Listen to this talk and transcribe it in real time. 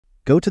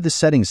go to the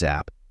Settings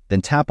app,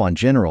 then tap on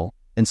General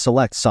and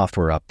select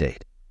Software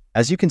Update.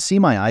 As you can see,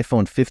 my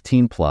iPhone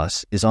 15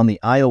 Plus is on the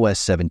iOS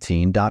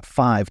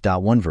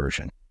 17.5.1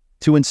 version.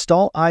 To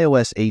install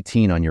iOS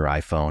 18 on your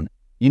iPhone,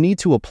 you need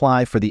to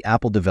apply for the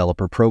Apple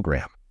Developer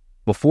Program.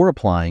 Before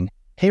applying,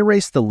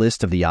 erase the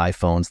list of the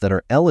iPhones that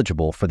are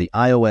eligible for the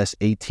iOS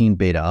 18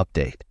 beta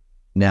update.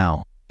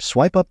 Now,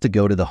 swipe up to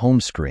go to the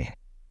home screen.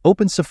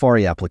 Open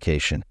Safari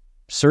application,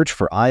 search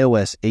for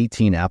iOS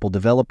 18 Apple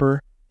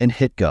Developer, and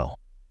hit Go.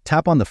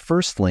 Tap on the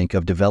first link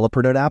of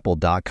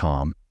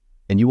developer.apple.com,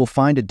 and you will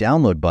find a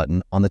download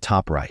button on the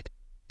top right.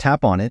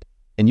 Tap on it,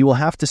 and you will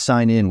have to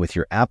sign in with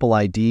your Apple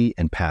ID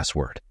and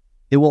password.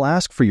 It will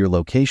ask for your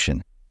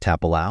location,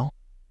 tap Allow,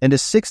 and a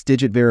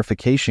 6-digit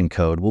verification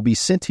code will be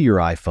sent to your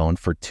iPhone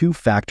for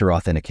 2-factor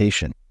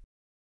authentication.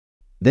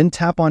 Then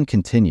tap on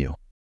Continue.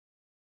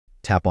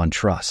 Tap on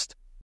Trust.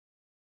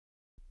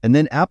 And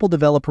then Apple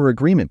Developer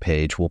Agreement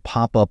page will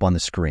pop up on the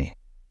screen.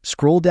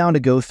 Scroll down to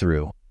go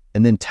through,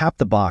 and then tap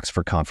the box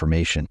for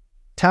confirmation.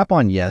 Tap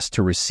on Yes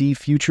to receive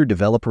future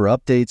developer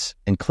updates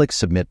and click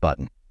Submit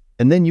button.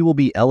 And then you will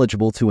be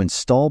eligible to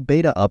install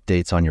beta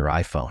updates on your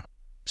iPhone.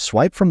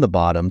 Swipe from the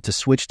bottom to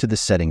switch to the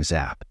Settings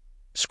app.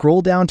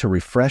 Scroll down to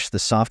refresh the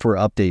software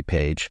update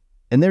page,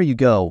 and there you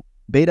go.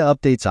 Beta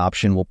updates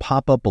option will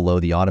pop up below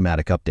the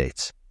automatic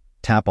updates.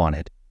 Tap on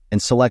it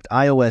and select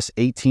iOS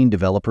 18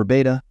 Developer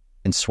Beta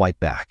and swipe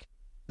back.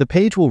 The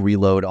page will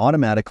reload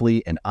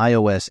automatically and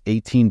iOS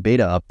 18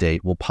 Beta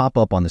Update will pop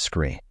up on the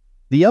screen.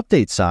 The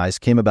update size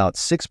came about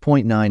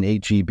 6.98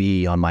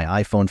 GB on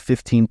my iPhone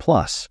 15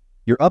 Plus.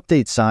 Your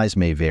update size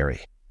may vary.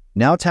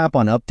 Now tap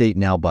on Update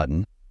Now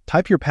button,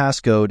 type your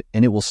passcode,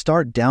 and it will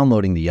start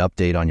downloading the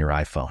update on your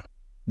iPhone.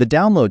 The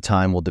download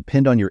time will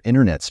depend on your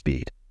internet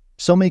speed,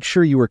 so make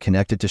sure you are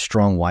connected to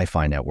strong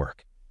Wi-Fi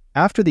network.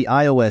 After the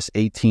iOS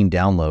 18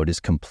 download is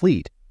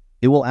complete,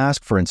 it will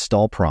ask for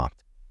Install prompt.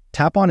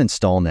 Tap on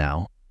Install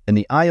Now, and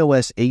the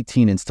iOS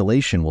 18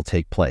 installation will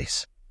take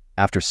place.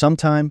 After some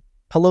time,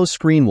 Hello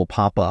screen will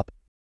pop up.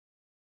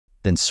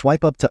 Then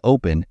swipe up to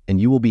open,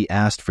 and you will be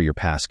asked for your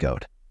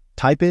passcode.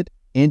 Type it,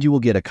 and you will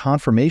get a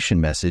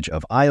confirmation message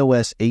of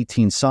iOS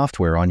 18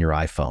 software on your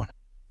iPhone.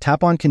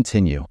 Tap on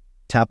Continue,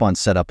 tap on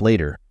Setup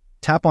Later,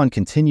 tap on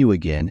Continue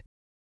again,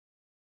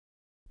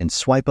 and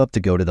swipe up to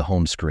go to the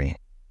home screen.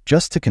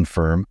 Just to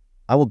confirm,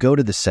 I will go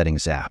to the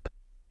Settings app,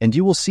 and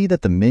you will see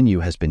that the menu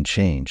has been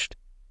changed.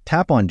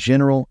 Tap on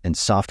General and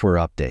Software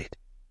Update,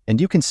 and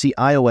you can see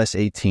iOS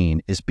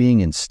 18 is being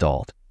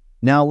installed.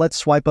 Now let's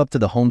swipe up to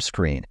the home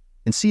screen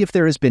and see if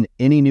there has been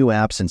any new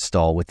apps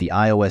installed with the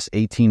iOS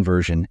 18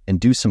 version and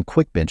do some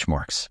quick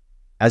benchmarks.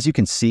 As you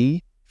can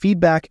see,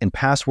 Feedback and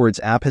Passwords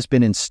app has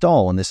been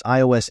installed on this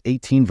iOS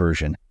 18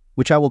 version,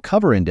 which I will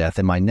cover in depth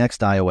in my next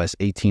iOS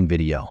 18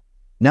 video.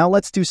 Now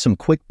let's do some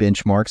quick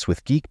benchmarks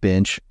with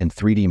Geekbench and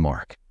 3D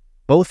Mark.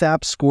 Both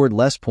apps scored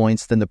less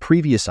points than the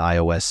previous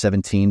iOS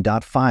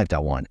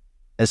 17.5.1,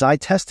 as I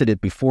tested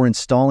it before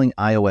installing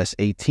iOS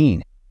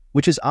 18,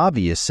 which is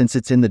obvious since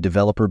it's in the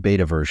developer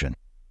beta version.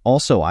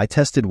 Also, I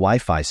tested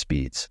Wi-Fi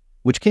speeds,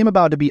 which came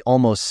about to be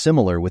almost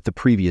similar with the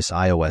previous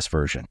iOS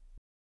version.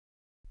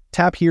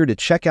 Tap here to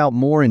check out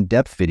more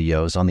in-depth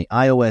videos on the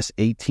iOS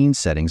 18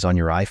 settings on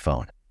your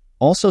iPhone.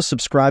 Also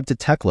subscribe to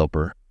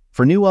Techloper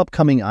for new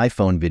upcoming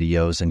iPhone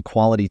videos and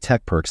quality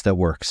tech perks that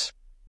works.